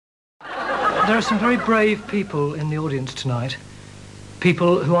There are some very brave people in the audience tonight.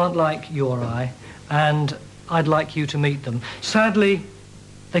 People who aren't like you or I, and I'd like you to meet them. Sadly,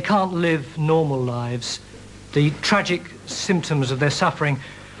 they can't live normal lives. The tragic symptoms of their suffering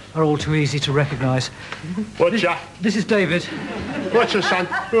are all too easy to recognise. Watcha. This is David. Watcha, son.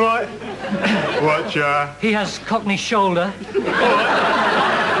 Right. Watcha. He has Cockney Shoulder.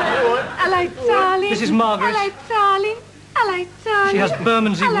 Hello, darling. This is Margaret. Hello, darling. Hello, darling. She has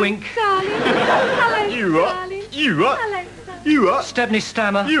Bermondsey Hello, wink. Darling. Hello, You what? darling. You what? Hello, darling. You what? Stepney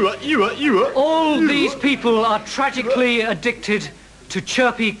Stammer. You what? You what? You what? All these people are tragically addicted to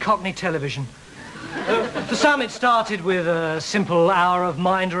chirpy Cockney television. For some, it started with a simple hour of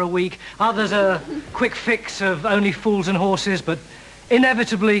Minder a week. Others, a quick fix of Only Fools and Horses. But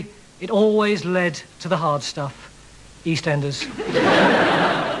inevitably, it always led to the hard stuff. EastEnders.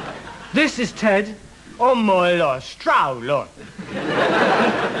 This is Ted. Oh, my life, Stroll.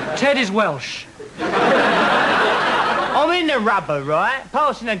 Ted is Welsh. I'm in the rubber, right?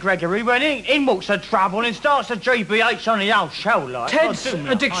 Passing the Gregory when in walks the trouble and starts the GBH on the old shell, like. Ted's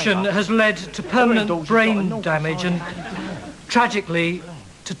addiction has led to permanent brain damage and, tragically,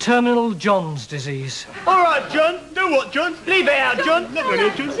 to terminal John's disease. All right, John. Do what, John? Leave it out, John. Not gonna,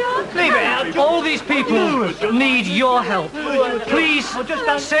 John. Leave it out, John. All these people need your help. Please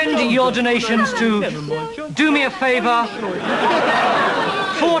send your donations to Do Me a Favour,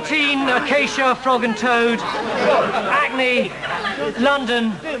 14 Acacia Frog and Toad, Hackney,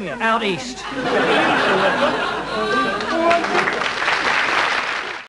 London, out east.